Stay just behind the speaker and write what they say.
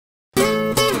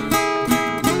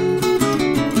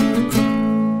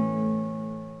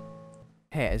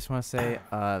Hey, I just want to say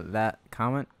that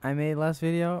comment I made last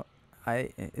video,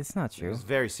 it's not true. He was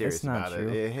very serious It's not about true.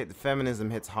 it. Feminism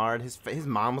hits hard. His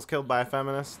mom was killed by a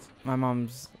feminist. My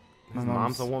mom's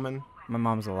a woman. My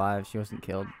mom's alive. She wasn't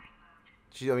killed.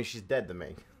 I mean, she's dead to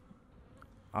me.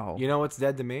 Oh. You know what's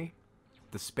dead to me?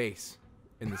 The space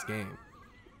in this game.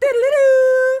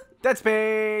 Dead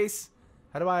space.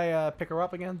 How do I pick her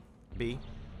up again? B.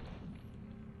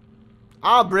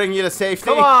 I'll bring you to safety.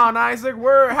 Come on, Isaac.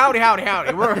 We're howdy.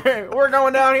 We're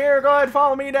going down here. Go ahead,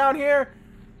 follow me down here.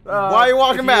 Why are you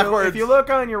walking backwards? If you look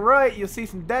on your right, you'll see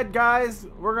some dead guys.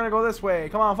 We're gonna go this way.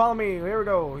 Come on, follow me. Here we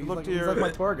go. He's like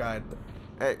my tour guide.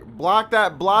 Hey, block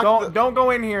that. Don't go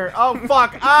in here. Oh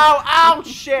fuck. Ow,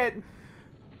 shit.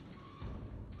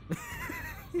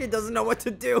 He doesn't know what to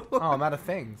do. Oh, I'm out of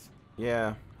things.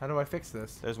 Yeah. How do I fix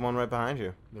this? There's one right behind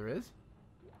you. There is?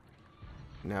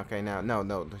 No, okay, now, no.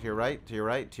 To your right, to your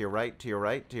right, to your right, to your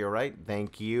right, to your right.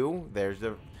 Thank you. There's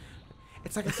the...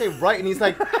 It's like I say right, and he's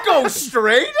like, go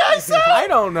straight, I said! I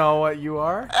don't know what you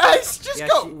are. Just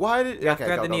go. Why did... Yeah, okay,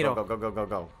 grab the needle.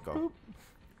 Go. Boop.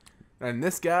 And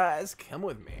this guy's come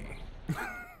with me.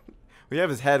 We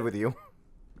have his head with you.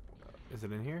 Is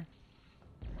it in here?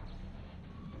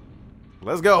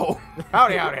 Let's go.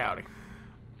 Howdy. I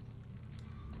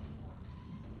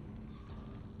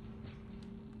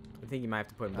think you might have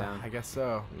to put him down. I guess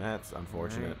so. That's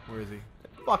unfortunate. Right. Where is he?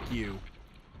 Fuck you.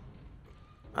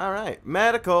 All right,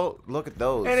 medical. Look at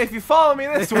those. And if you follow me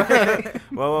this way.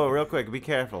 Whoa, real quick. Be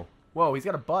careful. Whoa, he's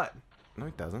got a butt. No,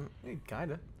 he doesn't. Hey,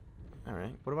 kinda. All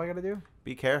right. What do I gotta do?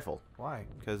 Be careful. Why?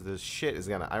 Because this shit is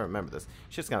gonna... I remember this.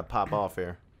 Shit's gonna pop off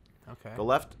here. Okay. Go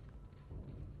left.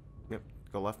 Yep.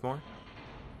 Go left more.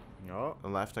 No. Go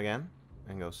left again.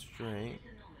 And go straight.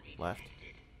 Left.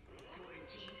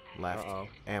 Left. Uh-oh.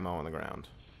 Ammo on the ground.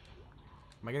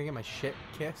 Am I gonna get my shit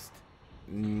kissed?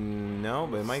 No,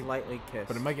 but it might... Slightly kissed.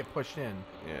 But it might get pushed in.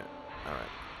 Yeah. All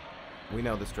right. We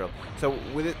know this drill. So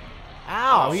with it...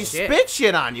 Ow! Oh, he shit. spit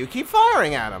shit on you. Keep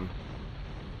firing at him.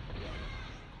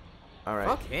 All right.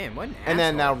 Fuck him. What an And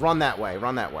then now asshole. run that way.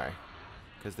 Run that way.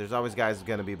 Because there's always guys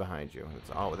gonna be behind you.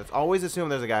 That's always assume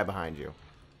there's a guy behind you.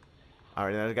 All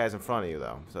right, there's guys in front of you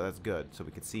though, so that's good. So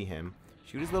we can see him.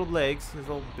 Shoot his little legs, his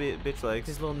little bitch legs.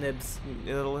 His little nibs.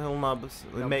 Little nubs.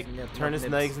 Turn his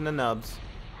nibs. legs into nubs.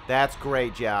 That's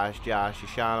great, Josh. Josh, you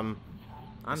shot him.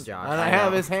 I'm Josh. And I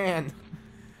have his hand.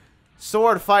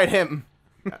 Sword fight him.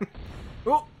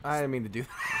 Oh, I didn't mean to do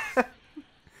that.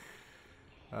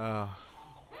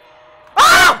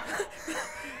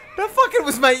 That fucking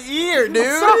was my ear,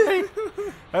 dude. Sorry.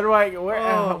 How do I?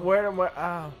 Oh. Where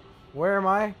am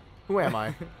I? Who am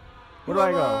I? Where do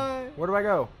I go? Where do I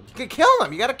go? You can kill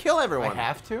him. You gotta kill everyone. I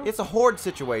have to? It's a horde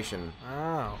situation.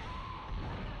 Oh.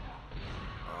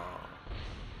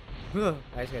 I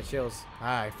just got chills.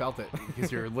 I felt it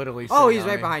because you're literally. Oh, sitting he's on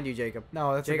right me. behind you, Jacob.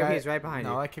 No, that's Jacob, the guy. he's right behind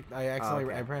you. No, I accidentally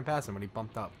okay. I ran past him when he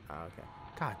bumped up. Oh, okay.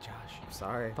 God, Josh.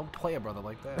 Sorry. Don't play a brother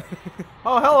like that.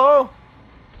 Oh, hello.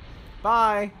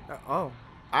 Bye. Oh.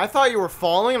 I thought you were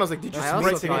falling, and I was like, did you I also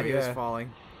sprint to thought me? he was Yeah.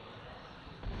 falling.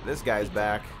 This guy's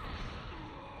back.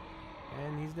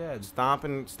 And he's dead. Stomp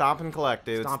and collect,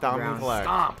 dude. Stomp Stomp the and ground. collect.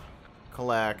 Stomp.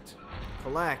 Collect.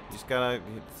 Collect. Just gotta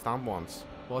stomp once.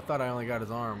 Well, I thought I only got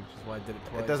his arm, which is why I did it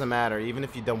twice. It doesn't matter. Even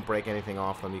if you don't break anything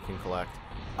off them, you can collect.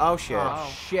 Oh shit. Oh,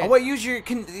 shit. Oh wait, use your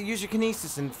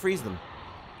kinesis and freeze them.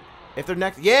 If they're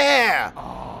next, yeah.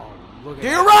 Oh, look at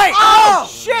You're that. right. Oh,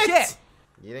 shit. shit.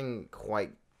 You didn't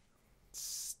quite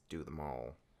do them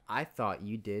all. I thought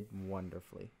you did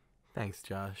wonderfully. Thanks,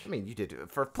 Josh. I mean, you did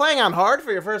for playing on hard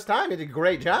for your first time. You did a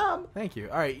great job. Thank you.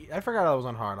 All right, I forgot I was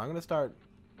on hard. I'm gonna start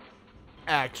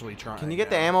actually trying. Can you get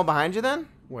the ammo behind you then?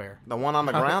 Where? The one on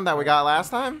the ground that we got last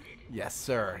time? Yes,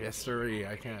 sir. Yes, sir.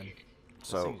 I can.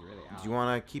 So, thing's really do you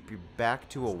want to keep your back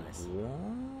to a wall?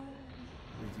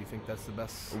 Do you think that's the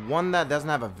best? One that doesn't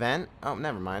have a vent? Oh,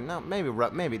 never mind. No,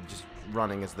 maybe just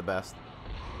running is the best.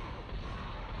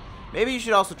 Maybe you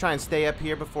should also try and stay up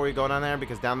here before you go down there,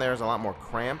 because down there is a lot more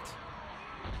cramped.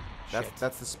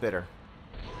 That's the spitter.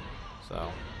 So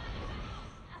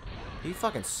he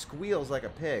fucking squeals like a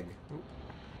pig.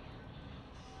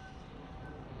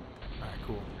 Alright,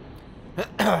 cool.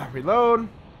 Reload.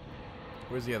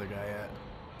 Where's the other guy at?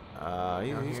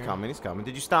 He's here. coming. He's coming.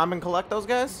 Did you stomp and collect those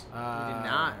guys? He did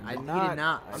not. He did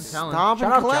not. I'm telling Stomp Shut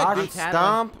and up, collect. Josh. Dude. I'm tattling.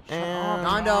 Stomp up, and.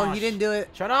 Nando, Josh. he didn't do it.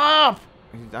 Shut up!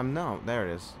 No, there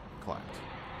it is. Collect.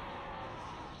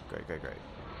 Great.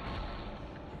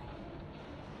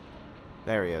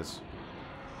 There he is.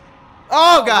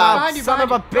 Oh God! Behind you, son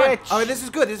of a bitch! Oh, this is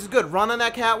good. This is good. Run on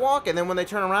that catwalk, and then when they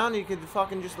turn around, you can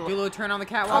fucking just. Do a little turn on the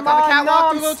catwalk. Come on the on, catwalk. no, do a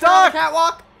I'm little turn on the stuck.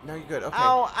 catwalk. No, you're good. Okay.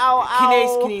 Ow, ow,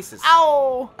 ow. Kinesis. Ow!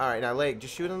 All right, now leg.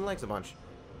 Just shoot in the legs a bunch.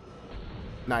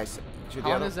 Nice. Shoot the How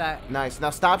long other- is that? Nice. Now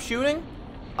stop shooting.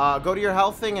 Go to your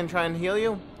health thing and try and heal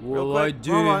you. Real Well, I quick.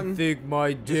 Wrong button. didn't think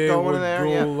my Just day go would in there.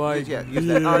 go Yeah. like Yeah.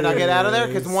 All right, now get out of there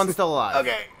because this. one's still alive.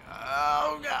 Okay.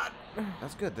 Oh God.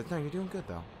 That's good. No, you're doing good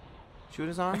though. Shoot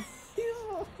his arm.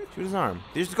 Shoot his arm.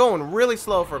 You're just going really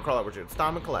slow for a crawl over.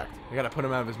 Stop and collect. I gotta put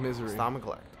him out of his misery. Stop and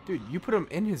collect. Dude, you put him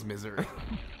in his misery.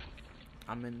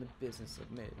 I'm in the business of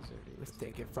misery. Let's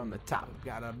take it from the top.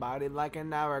 Got a body like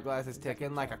an hourglass. It's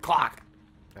ticking like a clock.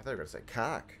 I thought you were gonna say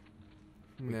cock.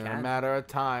 In a can. matter of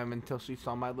time until she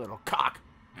saw my little cock.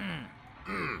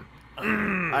 All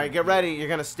right, get ready. You're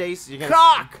gonna stay. You're gonna.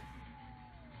 Cock!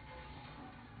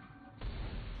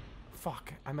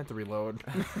 Fuck, I meant to reload.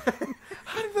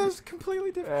 How did those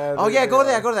completely different? Oh Oh yeah, go to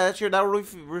that. Go to that. That's your. That'll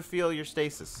refill your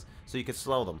stasis, so you can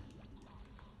slow them.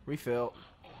 Refill.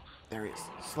 There he is.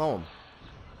 Slow him.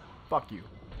 Fuck you.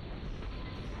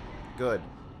 Good.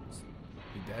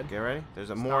 You dead? Get ready. There's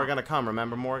a more gonna come.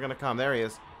 Remember, more gonna come. There he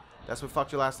is. That's what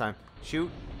fucked you last time.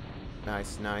 Shoot.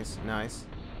 Nice, nice, nice.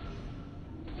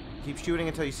 Keep shooting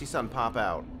until you see something pop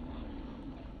out.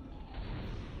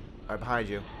 Alright, behind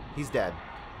you. He's dead.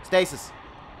 Stasis.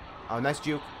 Oh, nice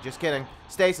juke. Just kidding.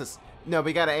 Stasis. No, but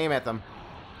you gotta aim at them.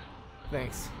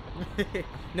 Thanks.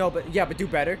 No, but do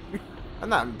better.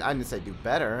 I didn't say do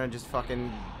better. I just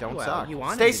fucking don't Well, suck. you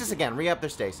wanted Stasis to. again. Re-up their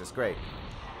stasis. Great.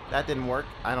 That didn't work.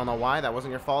 I don't know why. That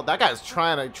wasn't your fault. That guy's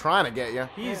trying to get you.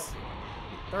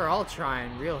 They're all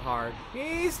trying real hard.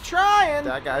 He's trying.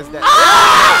 That guy's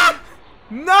dead.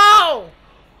 No!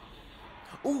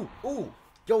 Ooh, ooh.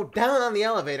 Go down on the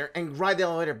elevator and ride the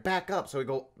elevator back up so we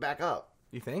go back up.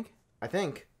 You think? I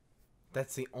think.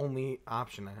 That's the only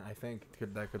option I think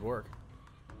that could work.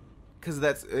 Because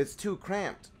it's too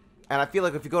cramped. And I feel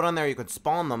like if you go down there, you could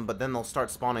spawn them, but then they'll start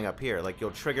spawning up here. Like,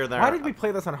 you'll trigger their... Why did we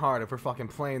play this on hard if we're fucking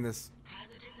playing this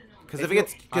Because if it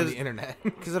gets... on the internet?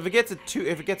 Because if it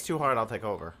gets too hard, I'll take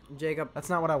over. Jacob, That's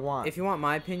not what I want. if you want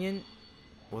my opinion,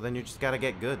 Well, then you just gotta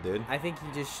get good, dude. I think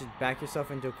you just should back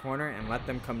yourself into a corner and let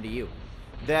them come to you.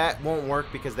 That won't work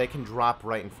because they can drop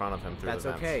right in front of him through That's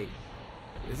the vents. okay.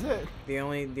 Is it? The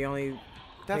only.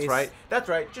 That's place- right. That's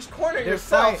right. Just corner They're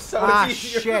yourself fight- so Ah, it's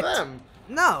easier shit. for them.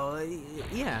 No,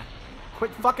 yeah.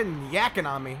 Quit fucking yakking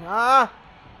on me. Ah!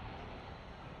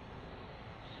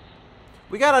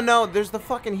 We gotta know, there's the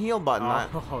fucking heal button.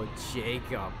 Oh,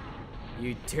 Jacob,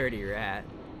 you dirty rat.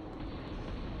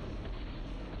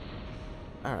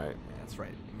 Alright. That's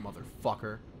right,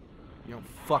 motherfucker. You don't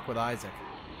fuck with Isaac.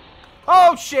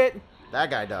 Oh shit! That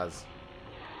guy does.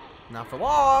 Not for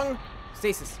long.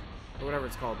 Stasis, or whatever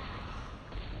it's called.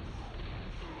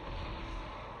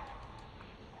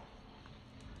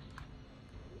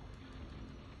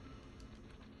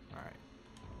 All right.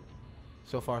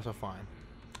 So far, so fine.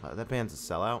 That band's a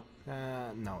sellout.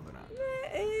 No, they're not.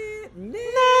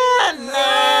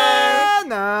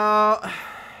 No.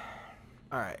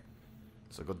 All right.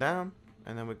 So go down,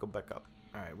 and then we go back up.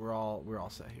 All right. We're all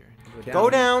set here. Go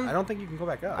down. I don't think you can go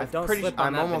back up. Don't slip on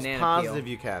I'm that almost banana positive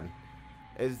peel. you can.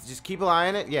 Just keep an eye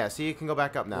on it. Yeah, see, you can go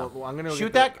back up now. Well, I'm gonna go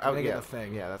shoot get that. the- I'm Oh, gonna get yeah. the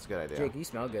thing. Yeah, that's a good idea. Jake, you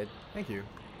smell good. Thank you.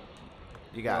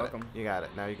 You got You're it. welcome. You got it.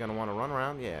 Now you're gonna want to run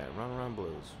around. Yeah, run around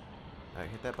blues. All right,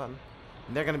 hit that button.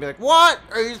 And they're gonna be like, "What?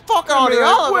 He's fucking on the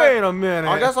elevator." Wait a minute.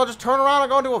 I guess I'll just turn around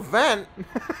and go into a vent.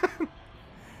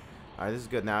 All right, this is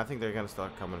good. Now I think they're gonna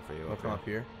start coming for you. I'll come up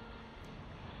here.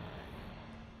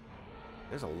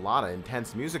 There's a lot of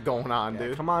intense music going on, Yeah,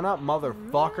 dude. come on up,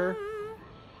 motherfucker.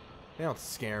 They don't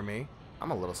scare me. I'm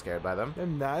a little scared by them.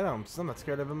 I'm not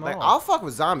scared of them Like, at I'll all. fuck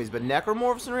with zombies, but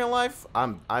necromorphs in real life,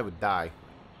 I would die.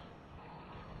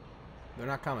 They're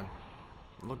not coming.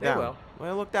 Look They down. will.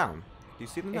 Well, look down. Do you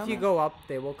see them If down you there? go up,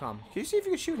 they will come. Can you see if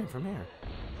you can shoot him from here?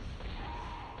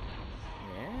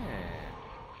 Yeah.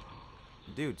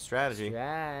 Dude, strategy.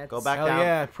 Strats. Go back Hell down.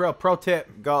 yeah, pro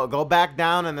tip. Go back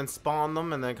down and then spawn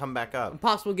them and then come back up.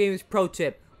 Impossible Games pro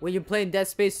tip. When you're playing Dead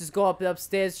Space, just go up and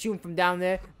upstairs, shoot 'em from down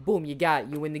there. Boom, you got it.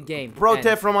 You win the game. Pro End.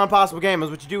 tip from Unpossible Game is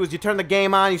what you do is you turn the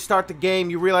game on, you start the game,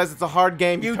 you realize it's a hard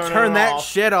game, You turn turn it that off.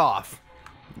 shit off.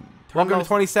 Welcome to those-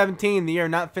 2017, the year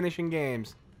not finishing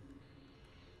games.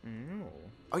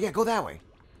 Oh yeah, go that way.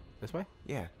 This way?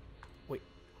 Yeah. Wait.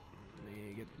 Let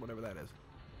me get whatever that is.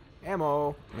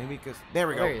 Ammo. Maybe because there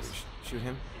we Oh, go. there he is. Shoot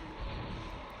him.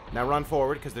 Now run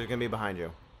forward because they're gonna be behind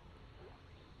you.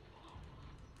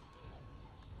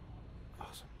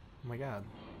 Awesome. Oh my god.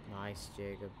 Nice,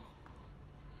 Jacob.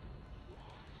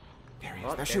 There he Oh,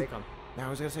 is. Now there shoot. they come. Now I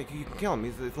was gonna say, you can kill him.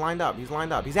 He's lined up. He's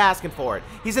lined up. He's asking for it.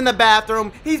 He's in the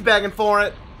bathroom. He's begging for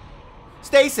it.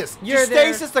 Stasis. You're Just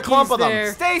stasis the clump He's of them.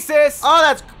 there. Stasis! Oh,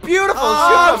 that's beautiful.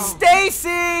 Oh, Shoot him.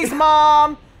 Stacy's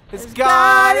mom has It's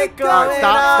got it got going All right,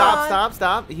 stop, on. stop, stop,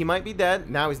 stop. He might be dead.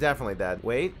 Now he's definitely dead.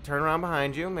 Wait, turn around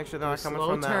behind you. Make sure they're not coming Slow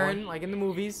from that turn, way. like in the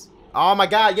movies. Oh my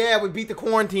god, yeah, we beat the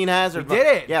quarantine hazard. We did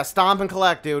it. Yeah, stomp and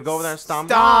collect, dude. Go over there and stomp.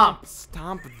 Stomp.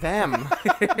 Stomp them.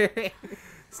 Stop.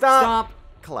 Stop.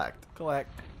 Collect. Collect.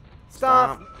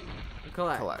 Stop.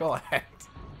 Collect. Collect. Collect.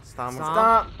 Stomp. Stomp.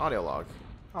 Stop. Audio log.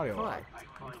 Audio log.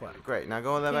 Collect. Collect. Great. Now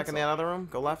go back in the other room.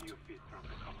 Go left.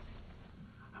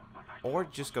 Or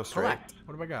just go straight. Collect.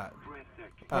 What have I got?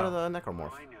 Part of Oh. the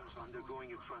necromorph.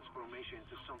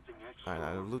 Alright,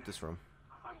 now loot this room.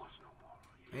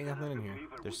 Ain't nothing in here.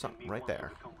 There's something right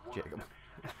there. Jacob.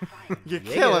 You're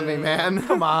killing me, man.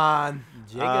 Come on.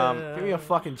 Jigga. Give me a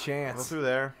fucking Go chance. through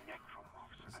there.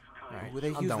 Alright, Would they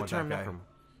I'm use done the with term that guy.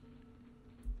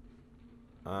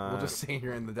 necrom? We'll just say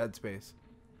you're in the dead space.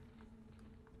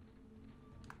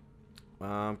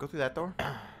 Go through that door.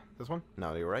 This one?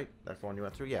 No, you're right. That's the one you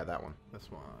went through. Yeah, that one. This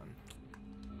one.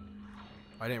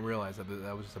 I didn't realize that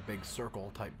that was just a big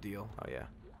circle type deal. Oh yeah.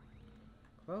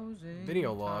 Closing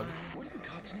Video log. What in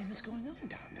God's name is going on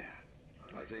down there?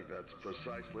 I think that's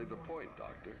precisely the point,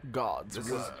 Doctor. God's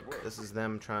This is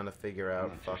them trying to figure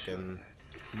out fucking.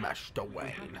 meshed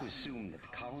away. We have to assume that the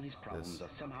colony's problems are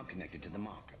somehow connected to the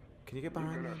marker. Can you get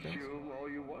behind that thing? Assume all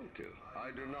you want to.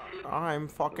 I do not. I'm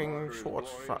fucking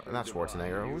not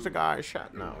Schwarzenegger. Who's the guy?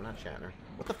 No, not Shatner.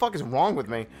 What the fuck is wrong with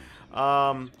me?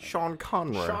 Sean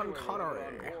Connery. Sean Connery.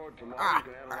 Or tomorrow you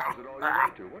can analyze it all you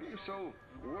want to. What are you so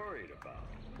worried about?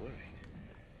 Worried?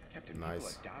 Captain,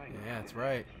 Nice. people are dying. Yeah, that's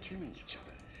right. Killing each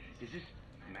other. Is this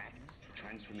madness the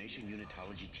transformation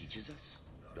unitology teaches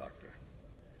us? Doctor.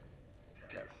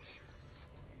 Terrence.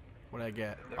 What did I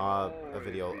get? A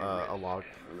video, a log.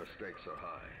 And the stakes are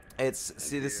high.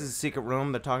 See, this is a secret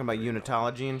room. They're talking about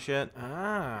unitology and shit.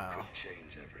 Ah.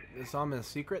 Change everything. This all in a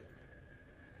secret?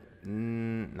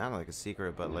 Not like a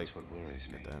secret, but like, What worries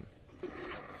me? get that.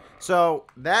 So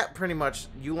that pretty much,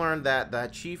 you learned that the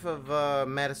chief of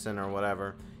medicine or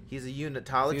whatever, he's a See his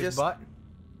unitologist. butt?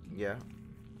 Yeah.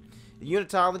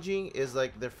 Unitology is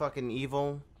like their fucking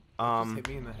evil. Just hit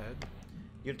me in the head.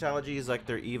 Unitology is like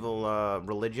their evil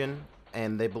religion,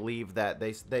 and they believe that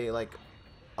they like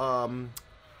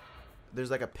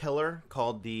there's like a pillar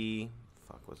called the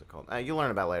what's it called? You'll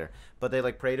learn about it later. But they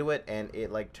like pray to it, and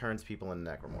it like turns people into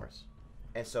necromorphs,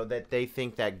 and so that they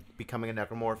think that becoming a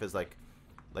necromorph is like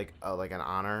an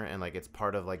honor, and like it's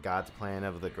part of like God's plan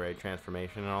of the great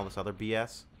transformation and all this other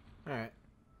BS. All right.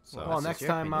 So Well, that's next just-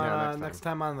 time, yeah, next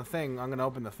time on the thing, I'm gonna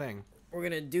open the thing, We're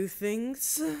gonna do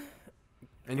things.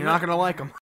 and you're not gonna like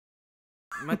them.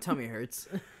 My tummy hurts.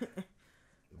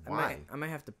 Why? I might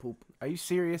have to poop. Are you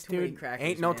serious, Too many dude? crackers,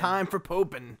 Ain't no man. time for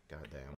pooping. Goddamn.